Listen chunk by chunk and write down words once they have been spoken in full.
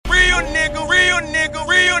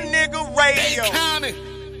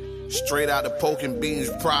Straight out the Poking Beans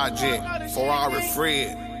Project, Ferrari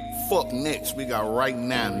Fred. Fuck next, we got right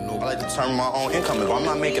now, no. I like to determine my own income. If I'm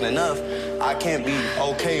not making enough, I can't be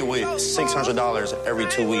okay with $600 every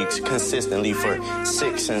 2 weeks consistently for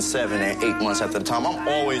 6 and 7 and 8 months at the time. I'm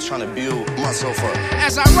always trying to build myself up.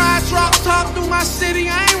 As I ride, drop, talk through my city,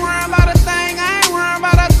 I ain't worrying about a thing, I ain't worrying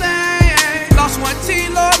about a thing. Lost one T,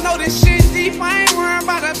 Lord, know this shit deep, I ain't worrying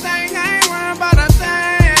about a thing, I ain't worrying about a thing.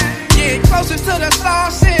 Get closer to the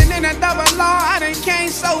stars, sitting in a double law, I done came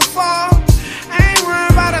so far. I ain't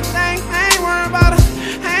worrying about a thing, I ain't worrying about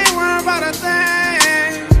a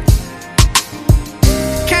thing.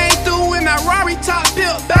 Came through in that Rari top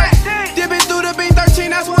built back. Dipping through the B13,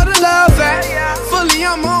 that's where the love at. Fully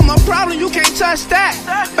I'm on my problem, you can't touch that.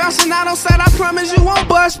 Bouncing out on side, I promise you won't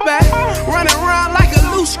bust back. Running around like a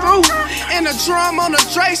loose screw. In the drum on the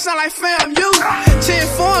Dre, sound like fam you. 10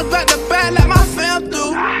 forms back to back, let my fam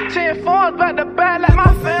through. 10 forms back to back, let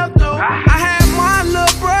my fam through. I had my little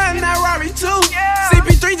bruh in that Rari too.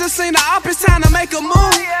 CP3 just seen the op, it's time to make a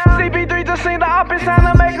move. CP3 just seen the op, it's time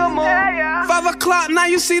to make a move. 5 o'clock, now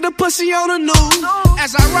you see the pussy on the news.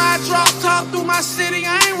 As I ride, drop, talk through my city,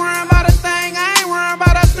 I ain't worrying about a thing, I ain't worrying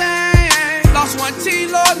about a thing. Lost one T,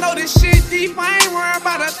 Lord, know this shit deep, I ain't worrying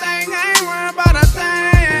about a thing, I ain't worrying about a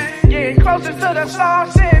thing. Getting closer to the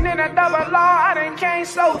stars, sitting in a double law, I done came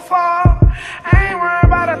so far. I ain't worrying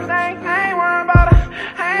about a thing, I ain't worrying about a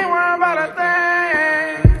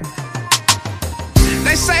thing.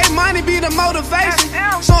 They say money be the motivation,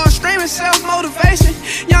 so I'm screaming self-motivation.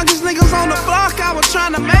 Youngest niggas on the block, I was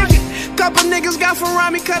trying to make it. Couple niggas got from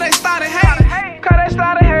around me cause they started hating.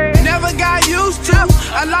 Never got used to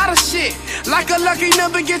a lot of shit. Like a lucky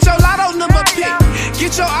number, get your lotto number pick.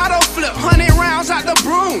 Get your auto flip, 100 rounds out the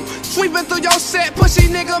broom. Sweeping through your set, pussy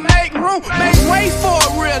nigga, make room. Make way for a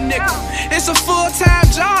real nigga. It's a full-time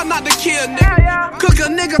job, not to kill nigga. Cook a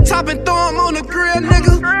nigga, top and throw him on the grill,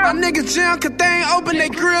 nigga. My nigga jam, cause they ain't open, they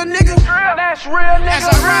grill, nigga. That's real, nigga. As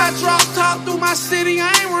I ride, drop, talk through my city, I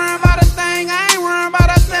ain't worrying about a thing, I ain't worrying about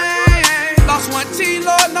a thing. Lost one T,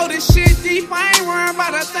 Lord, know this shit deep, I ain't worrying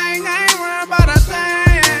about a thing, I ain't worrying about a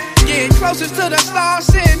thing. Getting closer to the stars,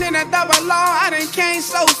 sitting in a double law, I done came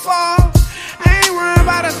so far. I ain't worrying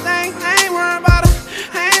about a thing.